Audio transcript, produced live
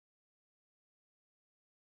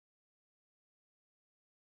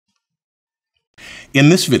In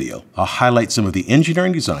this video, I'll highlight some of the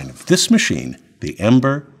engineering design of this machine, the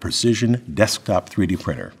Ember Precision Desktop 3D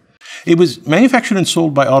Printer. It was manufactured and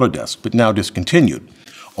sold by Autodesk, but now discontinued.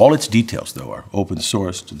 All its details, though, are open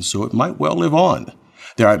sourced, and so it might well live on.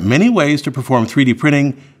 There are many ways to perform 3D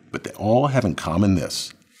printing, but they all have in common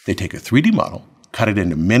this. They take a 3D model, cut it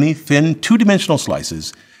into many thin two-dimensional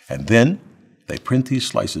slices, and then they print these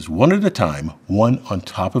slices one at a time, one on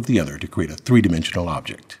top of the other, to create a three-dimensional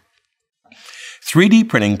object. 3D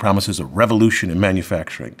printing promises a revolution in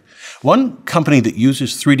manufacturing. One company that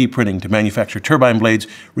uses 3D printing to manufacture turbine blades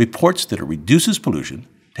reports that it reduces pollution,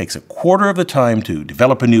 takes a quarter of the time to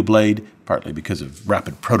develop a new blade, partly because of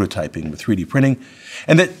rapid prototyping with 3D printing,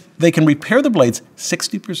 and that they can repair the blades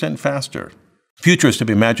 60% faster. Futurists have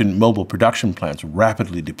imagined mobile production plants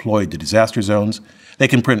rapidly deployed to disaster zones. They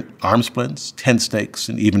can print arm splints, tent stakes,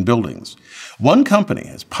 and even buildings. One company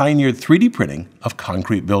has pioneered 3D printing of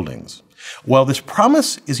concrete buildings. While this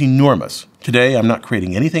promise is enormous, today I'm not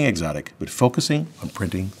creating anything exotic, but focusing on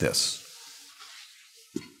printing this.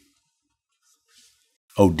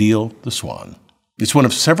 Odile the Swan. It's one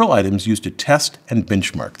of several items used to test and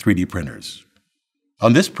benchmark 3D printers.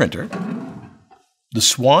 On this printer, the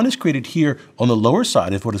swan is created here on the lower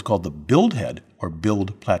side of what is called the build head or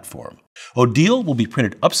build platform. Odile will be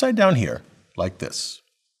printed upside down here, like this.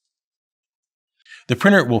 The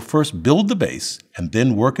printer will first build the base and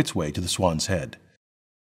then work its way to the swan's head.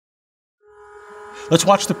 Let's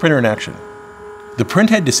watch the printer in action. The print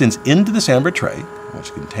head descends into this amber tray,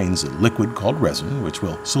 which contains a liquid called resin, which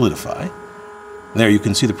will solidify. There you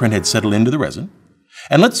can see the print head settle into the resin.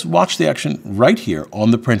 And let's watch the action right here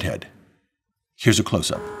on the print head. Here's a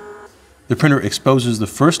close-up. The printer exposes the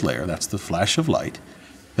first layer, that's the flash of light.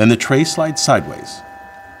 Then the tray slides sideways,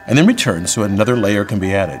 and then returns so another layer can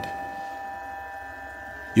be added.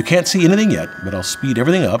 You can't see anything yet, but I'll speed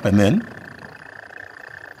everything up, and then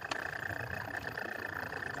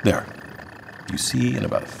there. You see in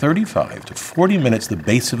about 35 to 40 minutes the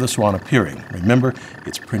base of the swan appearing. Remember,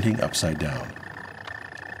 it's printing upside down.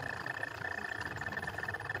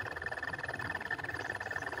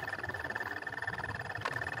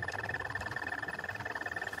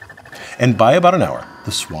 And by about an hour,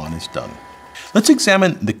 the swan is done. Let's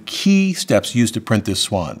examine the key steps used to print this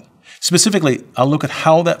swan. Specifically, I'll look at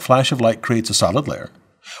how that flash of light creates a solid layer,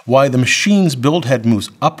 why the machine's build head moves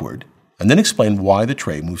upward, and then explain why the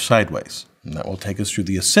tray moves sideways. And that will take us through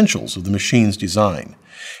the essentials of the machine's design.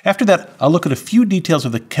 After that, I'll look at a few details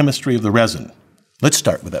of the chemistry of the resin. Let's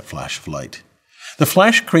start with that flash of light. The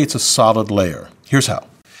flash creates a solid layer. Here's how.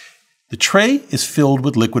 The tray is filled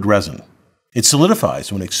with liquid resin. It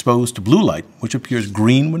solidifies when exposed to blue light, which appears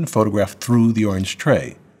green when photographed through the orange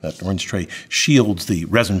tray. That orange tray shields the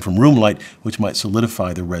resin from room light, which might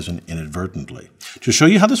solidify the resin inadvertently. To show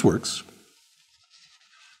you how this works,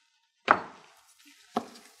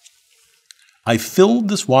 I filled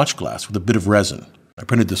this watch glass with a bit of resin. I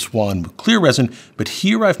printed the swan with clear resin, but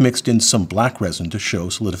here I've mixed in some black resin to show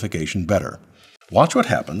solidification better. Watch what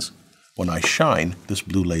happens when I shine this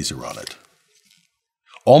blue laser on it.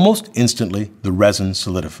 Almost instantly, the resin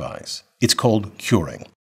solidifies. It's called curing.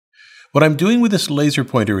 What I'm doing with this laser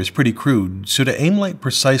pointer is pretty crude, so to aim light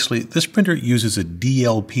precisely, this printer uses a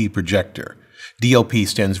DLP projector. DLP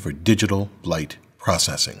stands for Digital Light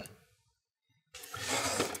Processing.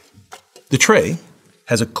 The tray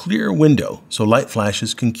has a clear window, so light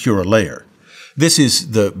flashes can cure a layer. This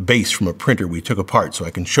is the base from a printer we took apart, so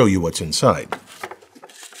I can show you what's inside.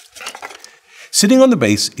 Sitting on the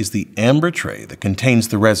base is the amber tray that contains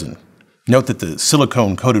the resin. Note that the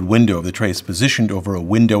silicone-coated window of the tray is positioned over a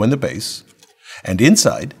window in the base, and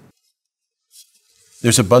inside,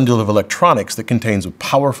 there's a bundle of electronics that contains a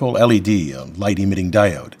powerful LED, a light-emitting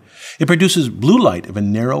diode. It produces blue light of a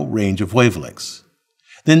narrow range of wavelengths.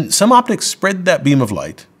 Then some optics spread that beam of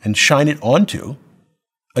light and shine it onto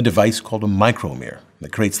a device called a micromirror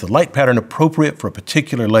that creates the light pattern appropriate for a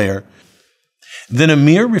particular layer. Then a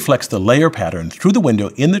mirror reflects the layer pattern through the window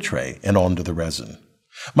in the tray and onto the resin.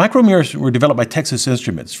 Micromirrors were developed by Texas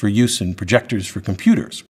Instruments for use in projectors for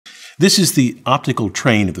computers. This is the optical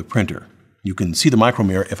train of the printer. You can see the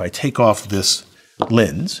micromirror if I take off this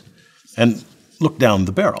lens and look down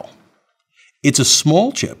the barrel. It's a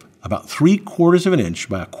small chip, about 3/4 of an inch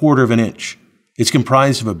by 1/4 of an inch. It's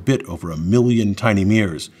comprised of a bit over 1 million tiny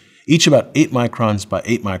mirrors, each about 8 microns by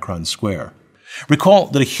 8 microns square. Recall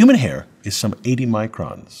that a human hair is some 80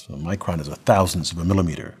 microns. A micron is a thousandth of a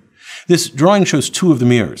millimeter. This drawing shows 2 of the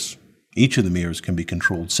mirrors. Each of the mirrors can be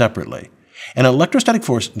controlled separately. An electrostatic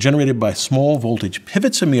force generated by small voltage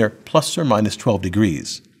pivots a mirror plus or minus 12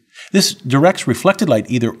 degrees. This directs reflected light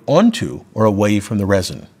either onto or away from the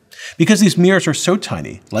resin. Because these mirrors are so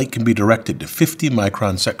tiny, light can be directed to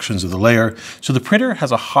 50-micron sections of the layer, so the printer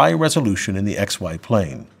has a high resolution in the XY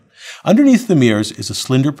plane. Underneath the mirrors is a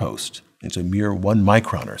slender post. It's a mere 1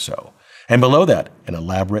 micron or so, and below that, an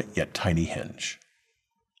elaborate yet tiny hinge.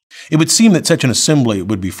 It would seem that such an assembly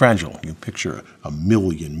would be fragile. You picture a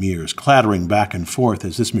million mirrors clattering back and forth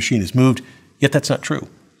as this machine is moved, yet that's not true.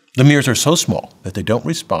 The mirrors are so small that they don't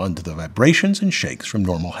respond to the vibrations and shakes from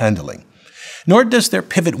normal handling. Nor does their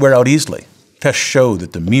pivot wear out easily. Tests show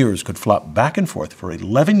that the mirrors could flop back and forth for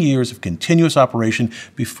 11 years of continuous operation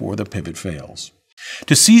before the pivot fails.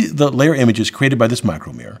 To see the layer images created by this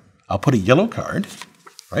micromirror, I'll put a yellow card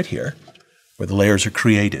right here where the layers are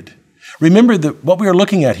created. Remember that what we are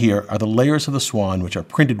looking at here are the layers of the swan which are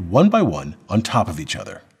printed one by one on top of each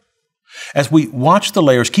other. As we watch the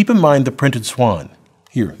layers, keep in mind the printed swan.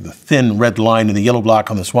 Here, the thin red line in the yellow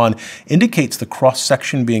block on the swan indicates the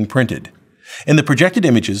cross-section being printed. In the projected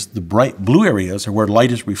images, the bright blue areas are where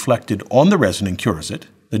light is reflected on the resin and cures it.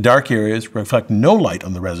 The dark areas reflect no light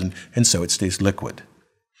on the resin, and so it stays liquid.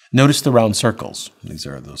 Notice the round circles. These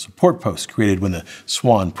are the support posts created when the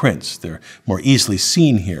swan prints. They're more easily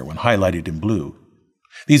seen here when highlighted in blue.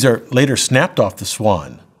 These are later snapped off the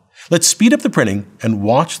swan. Let's speed up the printing and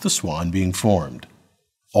watch the swan being formed.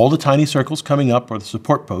 All the tiny circles coming up are the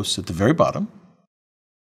support posts at the very bottom.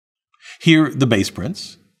 Here, the base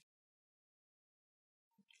prints.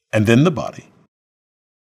 And then the body.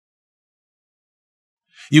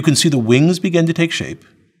 You can see the wings begin to take shape.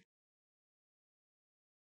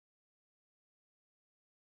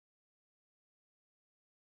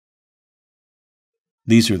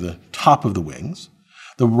 These are the top of the wings.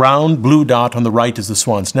 The round blue dot on the right is the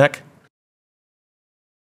swan's neck.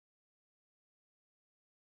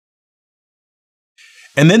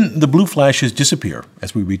 And then the blue flashes disappear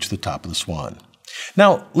as we reach the top of the swan.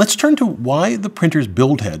 Now, let's turn to why the printer's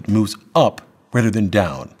build head moves up rather than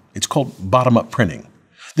down. It's called bottom-up printing.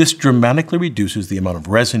 This dramatically reduces the amount of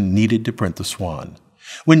resin needed to print the swan.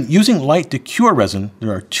 When using light to cure resin,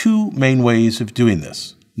 there are two main ways of doing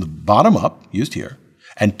this. The bottom-up, used here,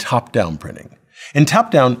 and top-down printing. In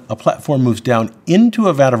top-down, a platform moves down into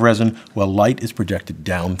a vat of resin while light is projected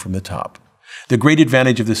down from the top. The great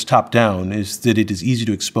advantage of this top-down is that it is easy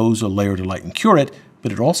to expose a layer to light and cure it,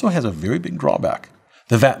 but it also has a very big drawback.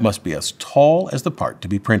 The vat must be as tall as the part to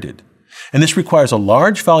be printed. And this requires a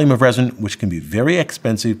large volume of resin, which can be very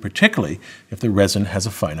expensive, particularly if the resin has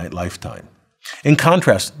a finite lifetime. In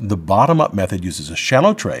contrast, the bottom-up method uses a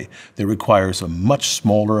shallow tray that requires a much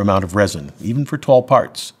smaller amount of resin, even for tall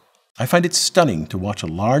parts. I find it stunning to watch a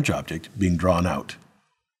large object being drawn out.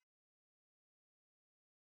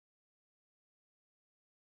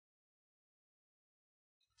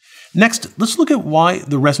 Next, let's look at why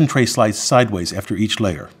the resin tray slides sideways after each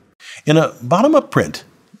layer. In a bottom-up print,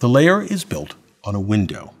 the layer is built on a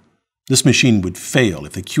window. This machine would fail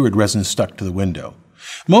if the cured resin stuck to the window.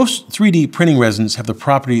 Most 3D printing resins have the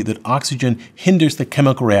property that oxygen hinders the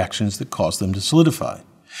chemical reactions that cause them to solidify.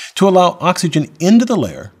 To allow oxygen into the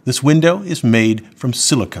layer, this window is made from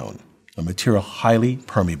silicone, a material highly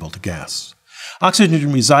permeable to gas.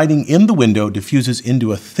 Oxygen residing in the window diffuses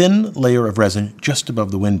into a thin layer of resin just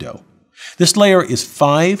above the window. This layer is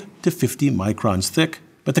 5 to 50 microns thick,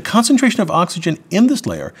 but the concentration of oxygen in this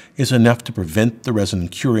layer is enough to prevent the resin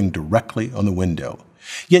curing directly on the window.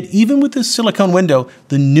 Yet even with this silicone window,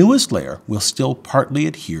 the newest layer will still partly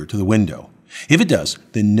adhere to the window. If it does,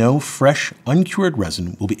 then no fresh, uncured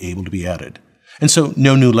resin will be able to be added, and so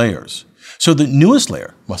no new layers. So the newest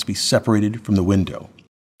layer must be separated from the window.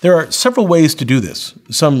 There are several ways to do this.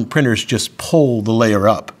 Some printers just pull the layer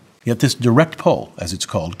up, yet this direct pull, as it's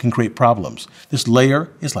called, can create problems. This layer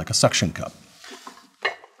is like a suction cup.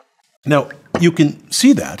 Now, you can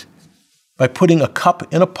see that by putting a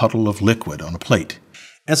cup in a puddle of liquid on a plate.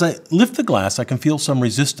 As I lift the glass, I can feel some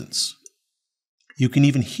resistance. You can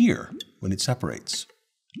even hear when it separates.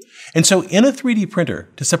 And so in a 3D printer,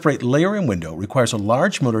 to separate layer and window requires a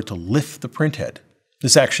large motor to lift the printhead.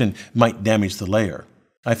 This action might damage the layer.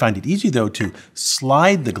 I find it easy, though, to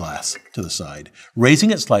slide the glass to the side,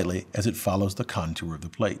 raising it slightly as it follows the contour of the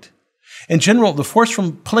plate. In general, the force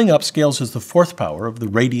from pulling up scales as the fourth power of the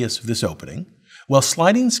radius of this opening, while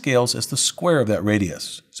sliding scales as the square of that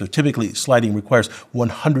radius. So typically, sliding requires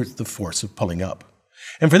 1/100th the force of pulling up.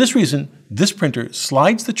 And for this reason, this printer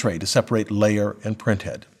slides the tray to separate layer and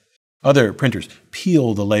printhead. Other printers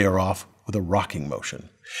peel the layer off with a rocking motion.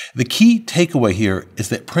 The key takeaway here is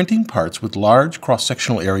that printing parts with large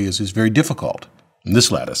cross-sectional areas is very difficult.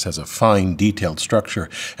 This lattice has a fine, detailed structure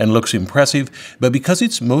and looks impressive, but because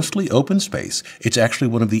it's mostly open space, it's actually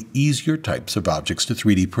one of the easier types of objects to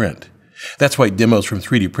 3D print. That's why demos from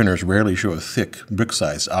 3D printers rarely show a thick,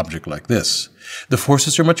 brick-sized object like this. The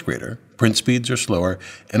forces are much greater, print speeds are slower,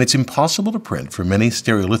 and it's impossible to print for many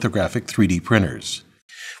stereolithographic 3D printers.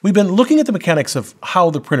 We've been looking at the mechanics of how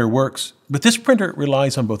the printer works, but this printer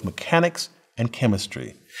relies on both mechanics and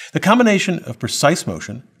chemistry. The combination of precise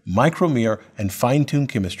motion, micromirror, and fine-tuned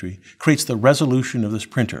chemistry creates the resolution of this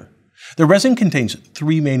printer. The resin contains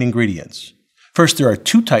 3 main ingredients. First, there are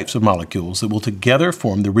 2 types of molecules that will together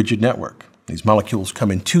form the rigid network. These molecules come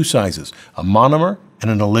in 2 sizes, a monomer and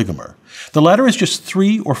an oligomer. The latter is just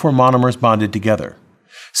 3 or 4 monomers bonded together.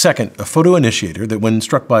 Second, a photoinitiator that when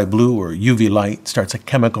struck by blue or UV light starts a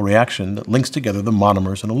chemical reaction that links together the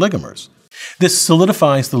monomers and oligomers. This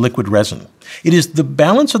solidifies the liquid resin. It is the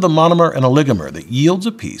balance of the monomer and oligomer that yields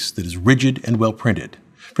a piece that is rigid and well printed.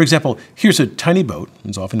 For example, here's a tiny boat,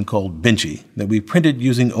 it's often called Benchy, that we printed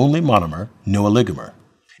using only monomer, no oligomer.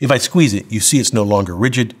 If I squeeze it, you see it's no longer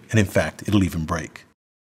rigid, and in fact, it'll even break.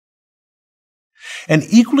 And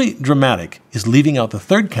equally dramatic is leaving out the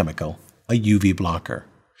third chemical, a UV blocker.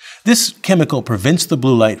 This chemical prevents the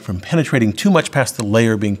blue light from penetrating too much past the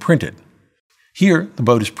layer being printed. Here, the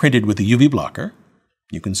boat is printed with a UV blocker.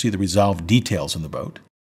 You can see the resolved details in the boat.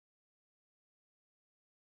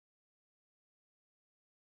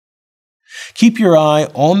 Keep your eye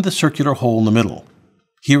on the circular hole in the middle.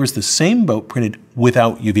 Here is the same boat printed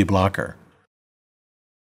without UV blocker.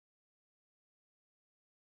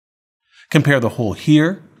 Compare the hole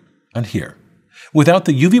here and here. Without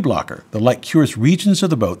the UV blocker, the light cures regions of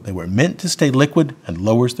the boat that were meant to stay liquid and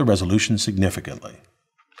lowers the resolution significantly.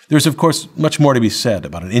 There's of course much more to be said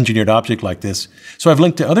about an engineered object like this, so I've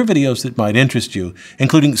linked to other videos that might interest you,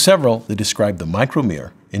 including several that describe the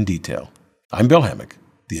micromirror in detail. I'm Bill Hammack,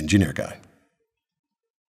 the Engineer Guy.